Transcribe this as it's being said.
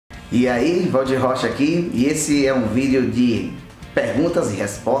E aí, Valdir Rocha aqui, e esse é um vídeo de perguntas e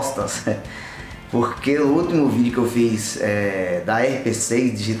respostas, porque o último vídeo que eu fiz da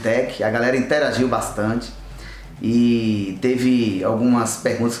RP6 Digitech, a galera interagiu bastante e teve algumas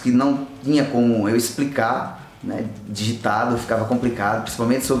perguntas que não tinha como eu explicar, né, digitado, ficava complicado,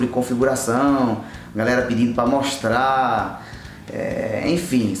 principalmente sobre configuração, a galera pedindo para mostrar,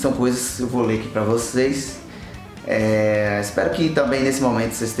 enfim, são coisas que eu vou ler aqui para vocês. Espero que também nesse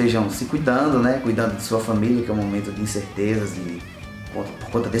momento vocês estejam se cuidando, né? Cuidando de sua família, que é um momento de incertezas e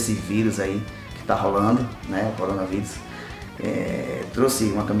por conta desse vírus aí que tá rolando, né? O coronavírus. Trouxe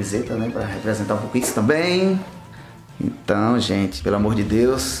uma camiseta, né? Para representar um pouco isso também. Então, gente, pelo amor de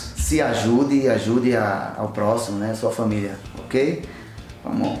Deus, se ajude ao próximo, né? Sua família, ok?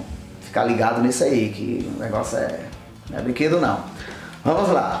 Vamos ficar ligado nisso aí, que o negócio não é brinquedo não.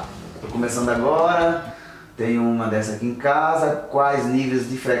 Vamos lá. Tô começando agora. Tenho uma dessa aqui em casa. Quais níveis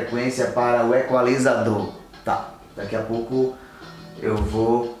de frequência para o equalizador? Tá, daqui a pouco eu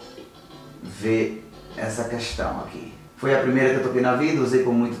vou ver essa questão aqui. Foi a primeira que eu toquei na vida, usei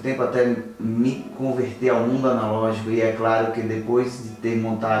por muito tempo até me converter ao mundo analógico. E é claro que depois de ter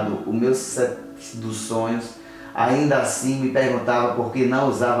montado o meu set dos sonhos, ainda assim me perguntava por que não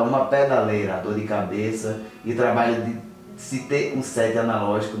usava uma pedaleira, dor de cabeça e trabalho de se ter um set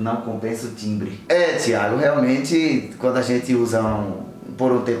analógico não compensa o timbre. Thiago, realmente quando a gente usa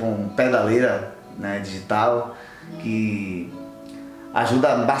por um tempo um pedaleira, né, digital, que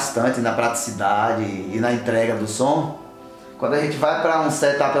ajuda bastante na praticidade e na entrega do som, quando a gente vai para um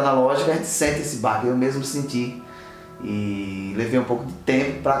setup analógico a gente sente esse baque, eu mesmo senti e levei um pouco de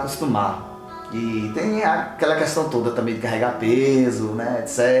tempo para acostumar. E tem aquela questão toda também de carregar peso, né,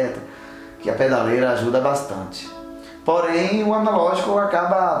 etc, que a pedaleira ajuda bastante. Porém, o analógico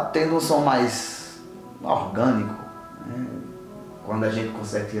acaba tendo um som mais orgânico, né? Quando a gente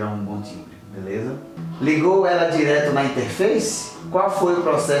consegue tirar um bom timbre, beleza? Ligou ela direto na interface? Qual foi o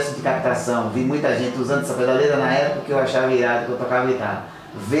processo de captação? Vi muita gente usando essa pedaleira na época que eu achava irado, que eu tocava guitarra.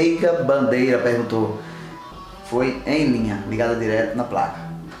 Veiga Bandeira perguntou. Foi em linha, ligada direto na placa.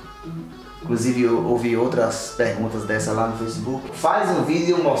 Inclusive eu ouvi outras perguntas dessa lá no Facebook. Faz um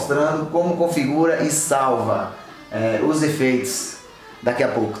vídeo mostrando como configura e salva os efeitos daqui a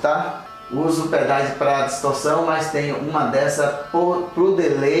pouco, tá? Uso pedais para distorção, mas tenho uma dessa pro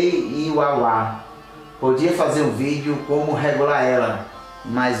delay e o wah-wah. Podia fazer um vídeo como regular ela.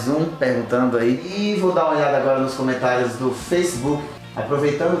 Mais um perguntando aí. E vou dar uma olhada agora nos comentários do Facebook.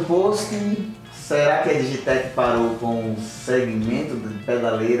 Aproveitando o post, será que a Digitech parou com o segmento de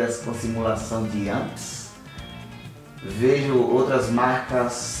pedaleiras com simulação de amps? Vejo outras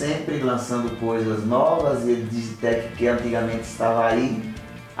marcas sempre lançando coisas novas e a Digitech, que antigamente estava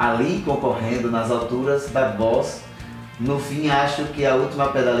ali concorrendo nas alturas da Boss. No fim, acho que a última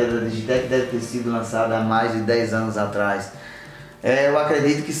pedaleira da Digitech deve ter sido lançada há mais de 10 anos atrás. Eu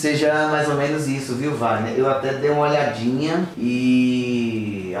acredito que seja mais ou menos isso, viu, Wagner? Eu até dei uma olhadinha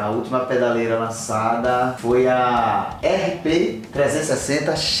e a última pedaleira lançada foi a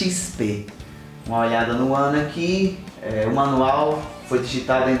RP360 XP. Uma olhada no ano aqui. O manual foi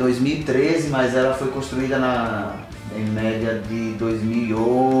digitado em 2013, mas ela foi construída em média de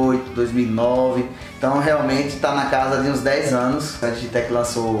 2008, 2009. Então realmente está na casa de uns 10 anos. A Digitech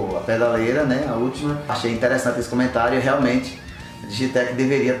lançou a pedaleira, né, a última. Achei interessante esse comentário. Realmente a Digitech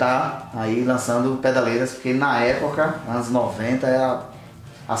deveria estar aí lançando pedaleiras, porque na época, anos 90, era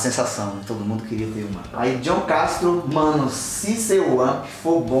a sensação, todo mundo queria ter uma. Aí John Castro, mano, se seu amp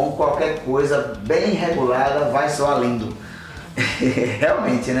for bom, qualquer coisa bem regulada vai soar lindo.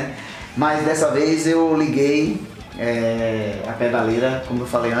 Realmente, né? Mas dessa vez eu liguei a pedaleira, como eu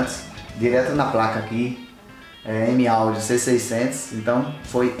falei antes, direto na placa aqui, M-Audio C600, então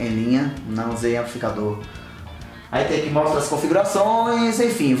foi em linha, não usei amplificador. Aí tem que mostrar as configurações,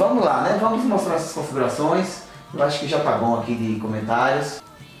 enfim, vamos lá, né? Vamos mostrar essas configurações. Eu acho que já tá bom aqui de comentários.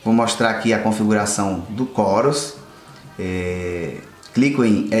 Vou mostrar aqui a configuração do Chorus. Clico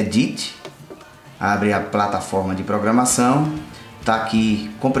em Edit, abre a plataforma de programação. Tá aqui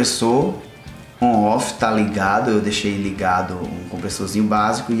compressor on-off, tá ligado. Eu deixei ligado um compressorzinho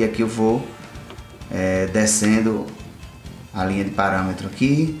básico e aqui eu vou descendo a linha de parâmetro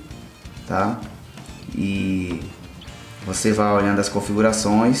aqui, tá? E você vai olhando as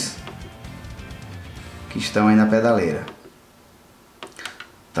configurações que estão aí na pedaleira.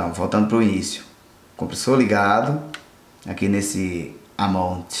 Então, voltando para o início, compressor ligado, aqui nesse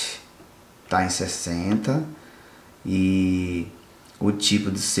amount está em 60 e o tipo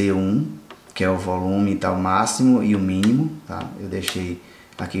de C1, que é o volume, tá o máximo e o mínimo, tá? Eu deixei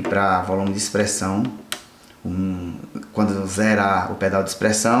aqui para volume de expressão quando zerar o pedal de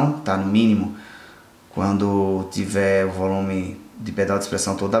expressão, tá no mínimo. Quando tiver o volume de pedal de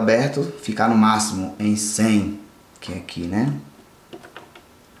expressão todo aberto, ficar no máximo em 100, que é aqui, né?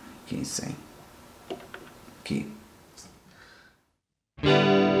 Aqui em 100. Aqui.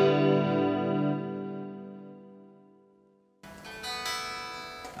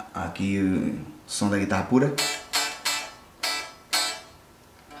 Aqui o som da guitarra pura.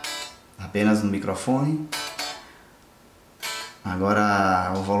 Apenas no microfone.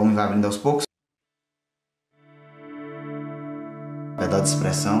 Agora o volume vai abrindo aos poucos. Pedal de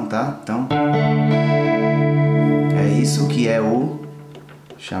expressão, tá? Então é isso que é o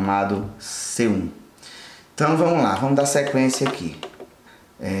chamado C1. Então vamos lá, vamos dar sequência aqui.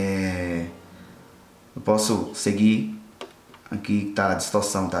 Eu posso seguir. Aqui tá a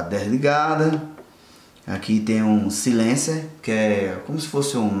distorção, tá desligada. Aqui tem um silencer, que é como se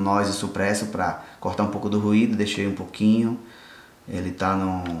fosse um noise suppressor para cortar um pouco do ruído. Deixei um pouquinho. Ele tá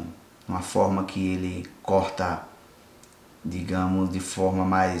numa forma que ele corta, digamos, de forma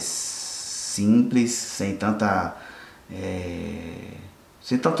mais simples, sem tanta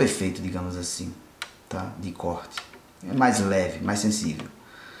sem tanto efeito, digamos assim, tá? De corte. É mais leve, mais sensível.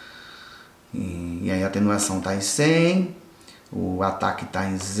 E aí a atenuação tá em 100, o ataque tá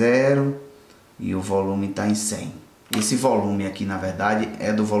em 0 e o volume tá em 100. Esse volume aqui, na verdade,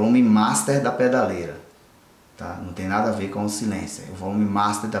 é do volume master da pedaleira, tá? Não tem nada a ver com o silêncio. É o volume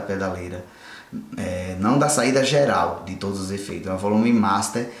master da pedaleira, não da saída geral de todos os efeitos. É o volume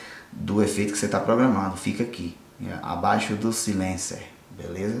master do efeito que você está programando. Fica aqui, abaixo do silencer,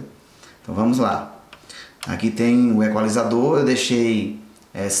 beleza? Então vamos lá. Aqui tem o equalizador. Eu deixei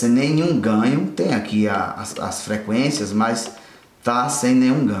sem nenhum ganho. Tem aqui as frequências, mas tá sem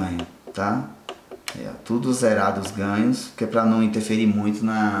nenhum ganho, tá? Tudo zerado os ganhos, que é para não interferir muito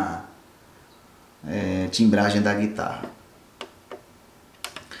na timbragem da guitarra.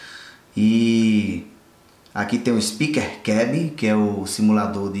 E aqui tem o speaker cab, que é o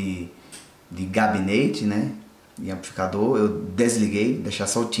simulador de gabinete, né? De amplificador. Eu desliguei, deixar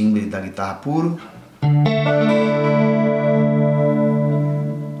só o timbre da guitarra puro.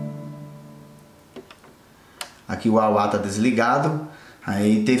 Aqui o wah-wah tá desligado.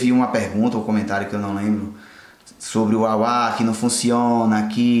 Aí teve uma pergunta ou comentário que eu não lembro sobre o wah-wah que não funciona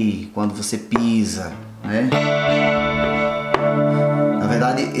aqui quando você pisa, né? Na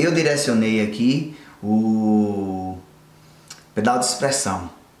verdade, eu direcionei aqui o pedal de expressão.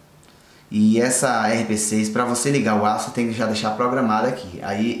 E essa RP6, para você ligar o aço, tem que já deixar programado aqui.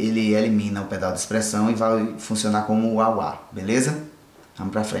 Aí ele elimina o pedal de expressão e vai funcionar como o wah-wah, beleza?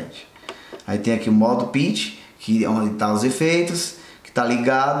 Vamos pra frente. Aí tem aqui o modo pitch, que é onde tá os efeitos, que tá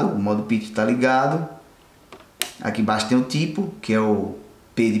ligado, o modo pitch tá ligado. Aqui embaixo tem o tipo, que é o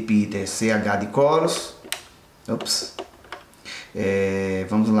P de Peter, CH de chorus. Ops.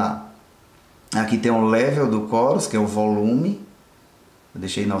 Vamos lá. Aqui tem o level do chorus, que é o volume. Eu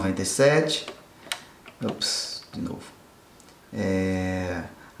deixei 97. Ops, de novo.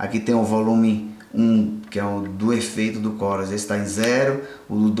 Aqui tem o volume 1, que é o do efeito do chorus. Esse está em 0.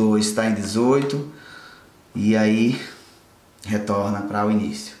 O 2 está em 18. E aí retorna para o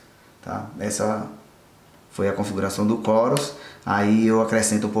início. Tá? Essa foi a configuração do chorus. Aí eu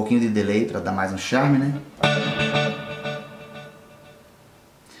acrescento um pouquinho de delay para dar mais um charme, né?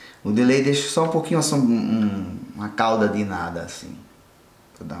 O delay deixa só um pouquinho, uma cauda de nada, assim,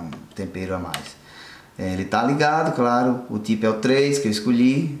 para dar um tempero a mais. Ele tá ligado, claro. O tipo é o 3 que eu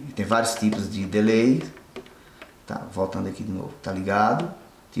escolhi. Tem vários tipos de delay. Tá, voltando aqui de novo. Tá ligado.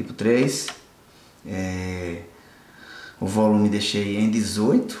 Tipo 3. O volume deixei em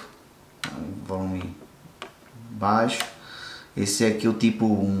 18. Volume baixo. Esse aqui é o tipo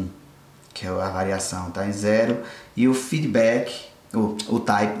 1, que é a variação, tá em 0. E o feedback,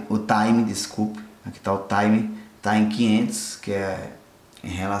 o time, desculpe. Aqui tá o time, tá em 500, que é em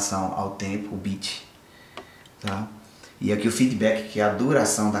relação ao tempo, o beat. Tá? E aqui o feedback, que é a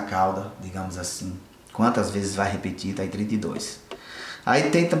duração da cauda, digamos assim. Quantas vezes vai repetir, tá em 32. Aí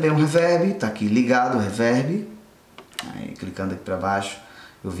tem também um reverb, tá aqui ligado o reverb. Aí clicando aqui para baixo,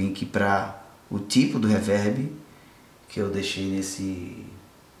 eu vim aqui para o tipo do reverb, que eu deixei nesse...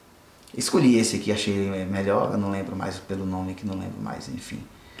 Escolhi esse aqui, achei melhor, eu não lembro mais pelo nome, que não lembro mais, enfim.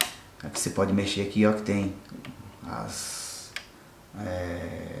 Aqui você pode mexer aqui, ó, que tem as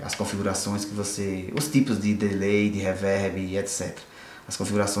configurações que você... Os tipos de delay, de reverb e etc. As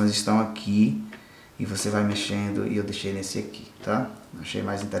configurações estão aqui e você vai mexendo, e eu deixei nesse aqui, tá? Achei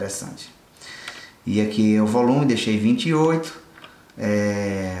mais interessante. E aqui o volume, deixei 28.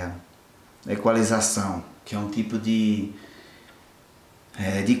 Equalização, que é um tipo de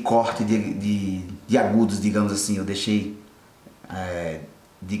de corte de agudos, digamos assim, eu deixei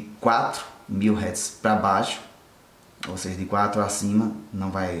de 4.000 Hz para baixo, ou seja, de 4 acima não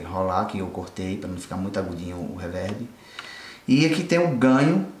vai rolar, que eu cortei para não ficar muito agudinho o reverb. E aqui tem o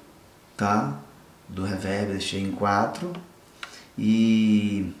ganho, tá, do reverb, deixei em 4,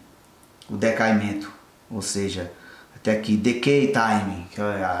 e o decaimento, ou seja, até aqui decay time, que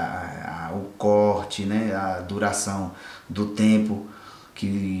é o corte, né, a duração do tempo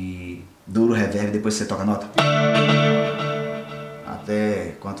que dura o reverb depois que você toca a nota,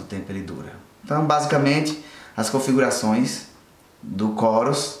 até quanto tempo ele dura. Então basicamente as configurações do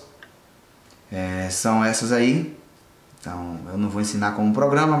chorus são essas aí. Então eu não vou ensinar como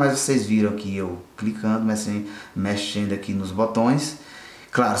programa, mas vocês viram aqui eu clicando, mexendo aqui nos botões.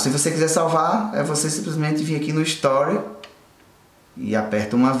 Claro, se você quiser salvar, é você simplesmente vir aqui no Story e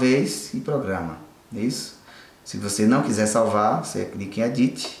aperta uma vez e programa. Isso. Se você não quiser salvar, você clica em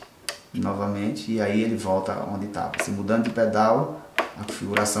Edit novamente e aí ele volta onde estava. Se mudando de pedal, a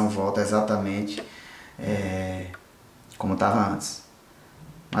configuração volta exatamente como estava antes.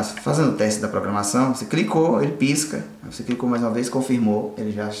 Mas fazendo o teste da programação, você clicou, ele pisca, você clicou mais uma vez, confirmou,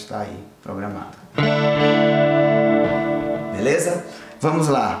 ele já está aí programado. Beleza? Vamos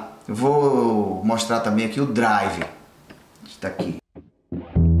lá, eu vou mostrar também aqui o drive, está aqui.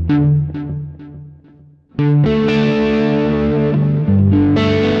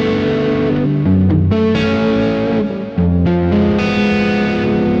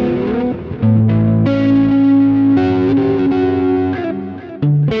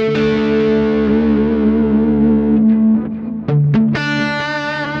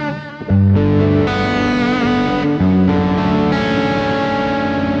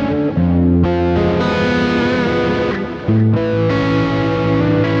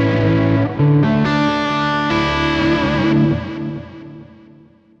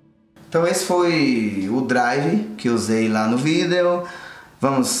 Então esse foi o drive que eu usei lá no vídeo.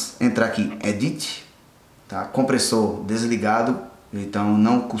 Vamos entrar aqui, Edit, tá? Compressor desligado, então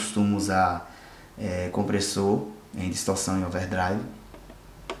não costumo usar compressor em distorção e overdrive.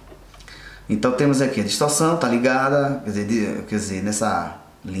 Então temos aqui a distorção, tá ligada, quer dizer, nessa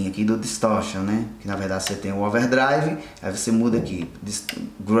linha aqui do distortion, né? Que na verdade você tem o overdrive, aí você muda aqui,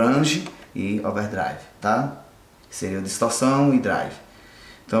 grunge e overdrive, tá? Seria o distorção e drive.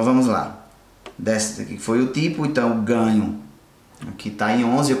 Então vamos lá, desse aqui foi o tipo, então o ganho aqui está em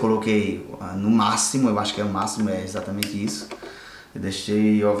 11, eu coloquei no máximo, eu acho que é o máximo, é exatamente isso. Eu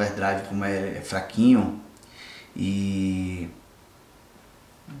deixei o overdrive como é fraquinho e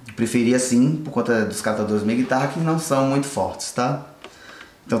preferi assim por conta dos captadores minha guitarra que não são muito fortes, tá?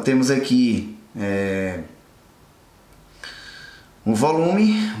 Então temos aqui o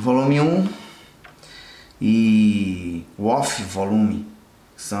volume 1 e o off volume.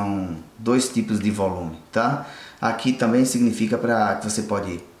 São dois tipos de volume, tá? Aqui também significa para que você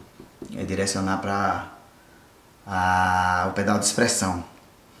pode direcionar para o pedal de expressão.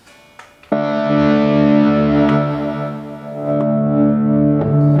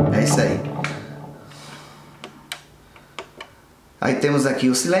 É isso aí. Aí temos aqui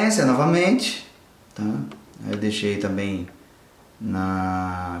o silêncio novamente, tá? Eu deixei também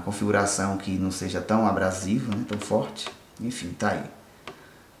na configuração que não seja tão abrasivo, né? Tão forte. Enfim, tá aí.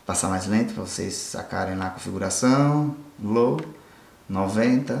 Passar mais lento para vocês sacarem lá a configuração, low,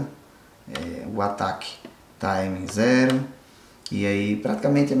 90, o ataque time 0, e aí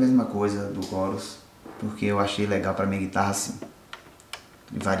praticamente a mesma coisa do chorus, porque eu achei legal para minha guitarra assim.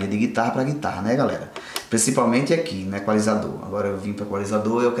 Varia de guitarra para guitarra, né galera? Principalmente aqui no equalizador. Agora eu vim para o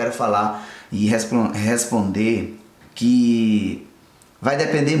equalizador e eu quero falar e responder que vai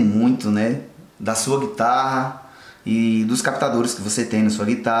depender muito, né, da sua guitarra e dos captadores que você tem na sua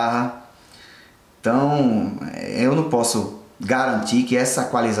guitarra. Então eu não posso garantir que essa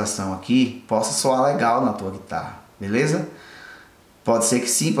equalização aqui possa soar legal na tua guitarra, beleza? Pode ser que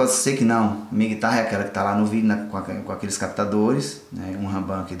sim, pode ser que não. Minha guitarra é aquela que está lá no vídeo, com aqueles captadores, né? Um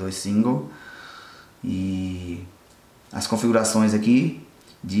rambank e 2 single. E as configurações aqui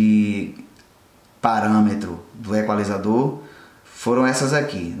de parâmetro do equalizador foram essas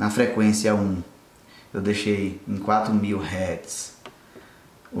aqui. Na frequência 1 eu deixei em 4.000 Hz,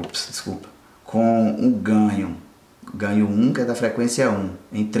 desculpa, com o ganho 1, que é da frequência 1,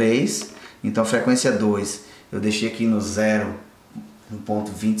 em 3, então frequência 2 eu deixei aqui no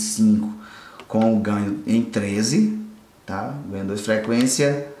 0.25 com o ganho em 13, tá? Ganho 2,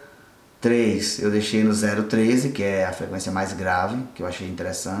 frequência 3 eu deixei no 0.13, que é a frequência mais grave, que eu achei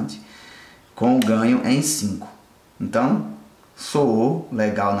interessante, com o ganho em 5. Então soou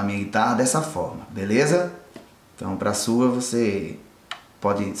legal na minha guitarra dessa forma, beleza? Então para a sua você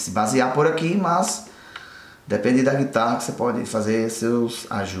pode se basear por aqui, mas depende da guitarra que você pode fazer seus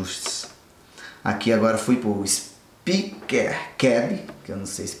ajustes. Aqui agora fui para o Speaker Cab, que eu não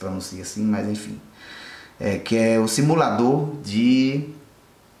sei se pronuncia assim, mas enfim. Que é o simulador de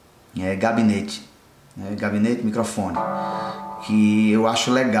gabinete. Gabinete microfone. Que eu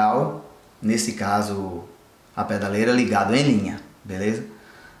acho legal, nesse caso, a pedaleira ligado em linha, beleza?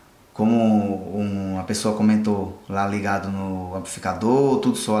 Como uma pessoa comentou lá ligado no amplificador,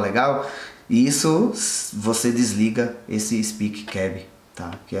 tudo soa legal. Isso você desliga esse Speak Cab,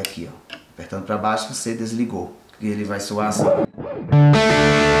 tá? Que é aqui, ó. Apertando para baixo você desligou. E ele vai soar assim.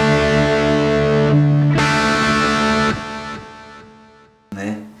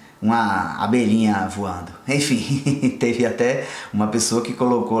 Né? Uma abelhinha voando. Enfim, teve até uma pessoa que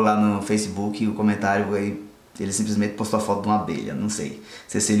colocou lá no Facebook o comentário aí. Ele simplesmente postou a foto de uma abelha. Não sei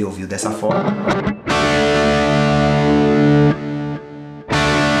se ele ouviu dessa forma.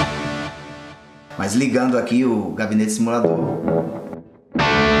 Mas ligando aqui o gabinete simulador.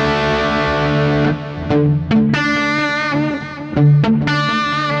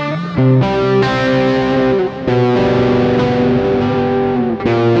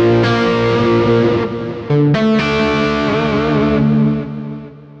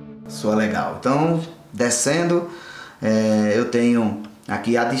 Soa legal. Então, descendo, eu tenho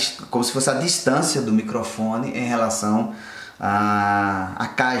aqui como se fosse a distância do microfone em relação à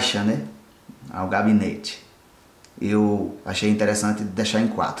caixa, né? Ao gabinete. Eu achei interessante deixar em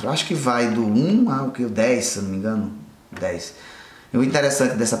 4. Acho que vai do 1 ao 10, se não me engano. 10. E o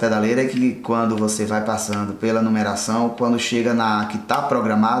interessante dessa pedaleira é que quando você vai passando pela numeração, quando chega na que está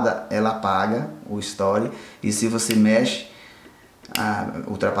programada, ela apaga o story. E se você mexe,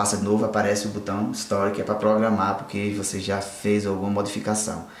 ultrapassa de novo, aparece o botão story, que é para programar, porque você já fez alguma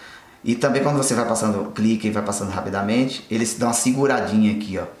modificação. E também quando você vai passando, clica e vai passando rapidamente, ele se dá uma seguradinha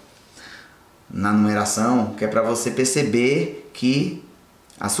aqui, ó, na numeração, que é para você perceber que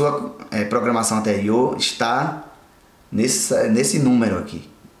a sua programação anterior está nesse número aqui.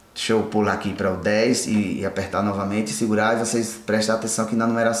 Deixa eu pular aqui para o 10 e apertar novamente, segurar, e vocês prestem atenção aqui na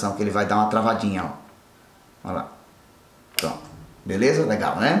numeração, que ele vai dar uma travadinha, ó. Olha lá. Pronto. Beleza?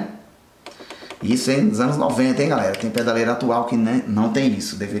 Legal, né? Isso nos anos 90, hein, galera? Tem pedaleira atual que não tem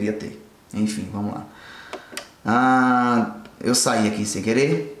isso, deveria ter. Enfim, vamos lá. Eu saí aqui sem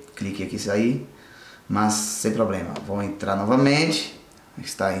querer, cliquei aqui em sair, mas sem problema. Vou entrar novamente.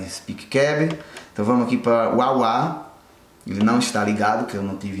 Está em Speak Cab. Então vamos aqui para o AUA. Ele não está ligado, que eu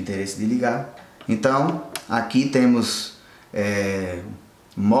não tive interesse de ligar. Então, aqui temos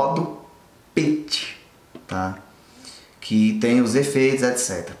modo pitch, tá? Que tem os efeitos,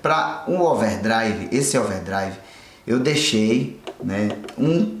 etc. Para o overdrive, esse overdrive, eu deixei, né,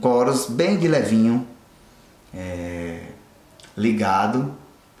 um chorus bem de levinho ligado,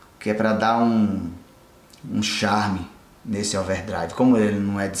 que é para dar um charme nesse overdrive. Como ele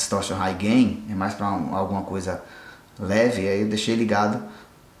não é distortion high gain, é mais para alguma coisa leve, aí eu deixei ligado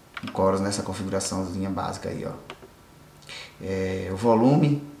o chorus nessa configuraçãozinha básica aí, ó. O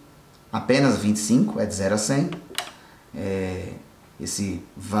volume apenas 25, é de 0 a 100. Esse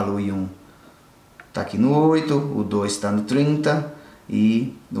valor 1 está aqui no 8, o 2 está no 30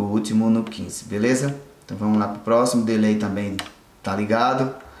 e o último no 15, beleza? Então vamos lá para o próximo. Delay também está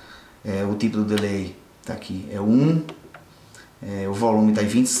ligado. O tipo do delay está aqui, é 1. O volume está em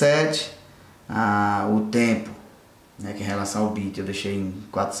 27. O tempo, né, que em relação ao bit eu deixei em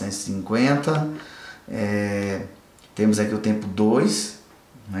 450. Temos aqui o tempo 2,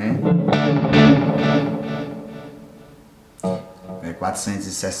 né?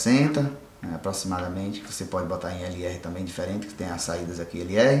 460, né, aproximadamente. Você pode botar em LR também, diferente, que tem as saídas aqui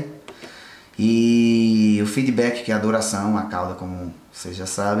LR. E o feedback, que é a duração, a cauda, como vocês já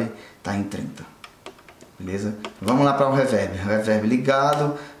sabem, está em 30. Beleza? Vamos lá para o reverb. Reverb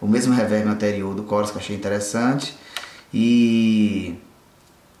ligado, o mesmo reverb anterior do chorus, que eu achei interessante. E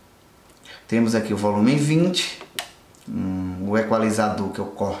temos aqui o volume em 20, o equalizador, que é o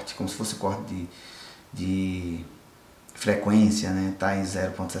corte, como se fosse o corte de frequência, né? Tá em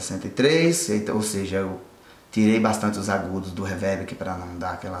 0.63, ou seja, eu tirei bastante os agudos do reverb aqui para não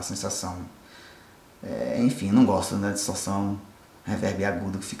dar aquela sensação. Enfim, não gosto da distorção reverb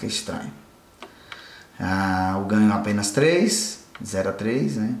agudo, que fica estranho. O ganho apenas 3, 0 a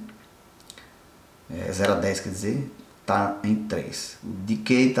 3, né? 0 a 10, quer dizer, tá em 3. O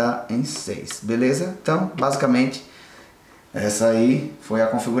decay tá em 6, beleza? Então, basicamente, essa aí foi a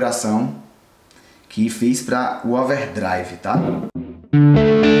configuração que fiz para o overdrive, tá?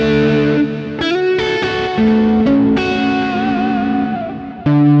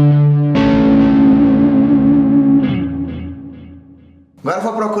 Agora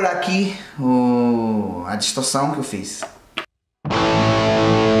aqui a distorção que eu fiz.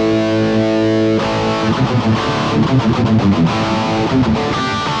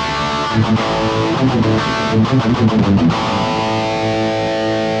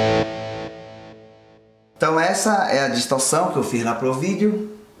 Então essa é a distorção que eu fiz lá pro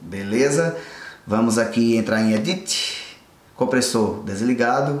vídeo, beleza? Vamos aqui entrar em Edit, compressor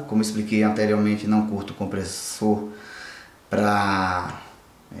desligado, como expliquei anteriormente, não curto compressor para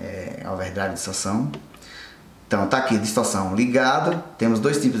overdrive distorção. Então tá aqui distorção ligado, temos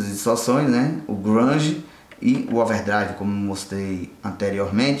dois tipos de distorções, né? O grunge e o overdrive, como mostrei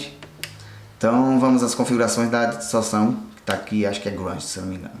anteriormente. Então vamos às configurações da distorção, que tá aqui, acho que é grunge, se eu não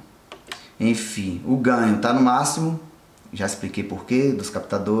me engano. Enfim, o ganho está no máximo, já expliquei porquê, dos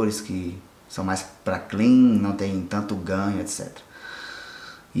captadores que são mais para clean, não tem tanto ganho, etc.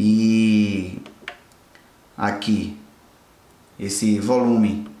 E aqui, esse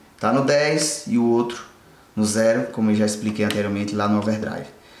volume está no 10 e o outro no 0, como eu já expliquei anteriormente lá no overdrive.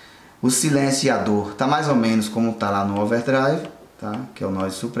 O silenciador está mais ou menos como está lá no overdrive, tá? Que é o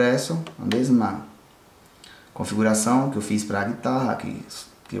noise suppressor, a mesma configuração que eu fiz para a guitarra, que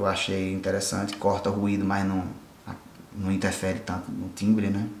eu achei interessante, corta o ruído, mas não interfere tanto no timbre,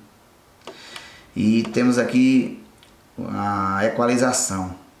 né? E temos aqui a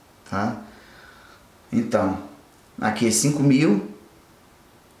equalização, tá? Então, aqui é 5000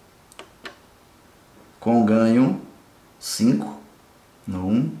 com ganho 5 no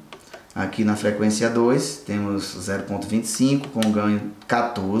 1. Aqui na frequência 2 temos 0.25 com ganho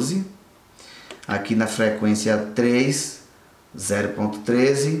 14. Aqui na frequência 3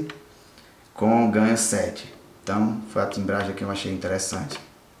 0.13 com ganho 7. Então foi a timbragem que eu achei interessante.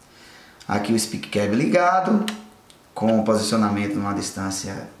 Aqui o speak cab ligado, com posicionamento numa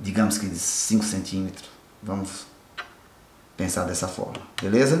distância, digamos que de 5 centímetros. Vamos pensar dessa forma,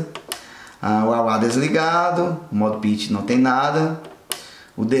 beleza? O wah desligado, o modo pitch não tem nada.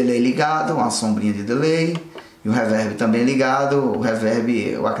 O delay ligado, uma sombrinha de delay. E o reverb também ligado. O reverb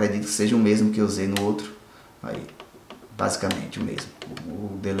eu acredito que seja o mesmo que eu usei no outro. Aí, basicamente o mesmo.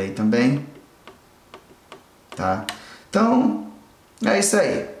 O delay também. Tá? Então, é isso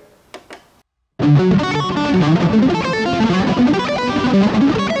aí.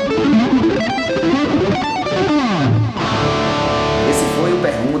 Esse foi o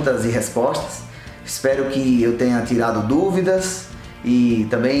Perguntas e Respostas. Espero que eu tenha tirado dúvidas e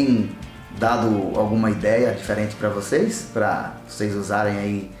também dado alguma ideia diferente para vocês usarem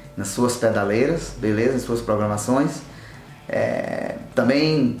aí nas suas pedaleiras, beleza? Nas suas programações.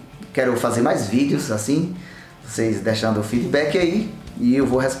 Também quero fazer mais vídeos assim, vocês deixando o feedback aí e eu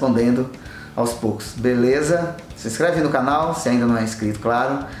vou respondendo aos poucos, beleza? Se inscreve no canal se ainda não é inscrito,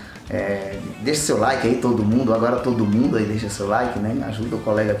 claro. Deixa seu like aí, todo mundo, agora todo mundo aí deixa seu like, né? Ajuda o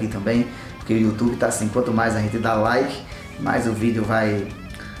colega aqui também, porque o YouTube tá assim, quanto mais a gente dá like, mais o vídeo vai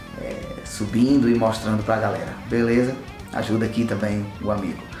subindo e mostrando pra galera, beleza? Ajuda aqui também o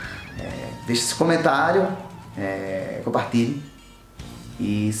amigo. Deixa esse comentário, compartilhe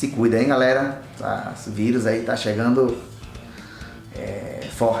e se cuida, hein, galera? Esse vírus aí tá chegando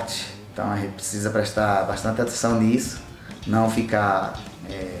forte, então a gente precisa prestar bastante atenção nisso, não ficar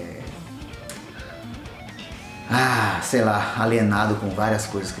sei lá, alienado com várias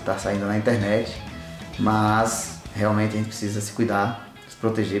coisas que tá saindo na internet, mas realmente a gente precisa se cuidar, se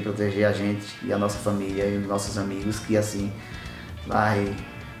proteger a gente e a nossa família e os nossos amigos, que assim vai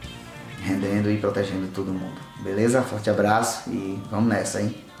rendendo e protegendo todo mundo, beleza? Forte abraço e vamos nessa,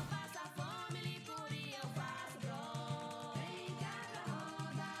 hein?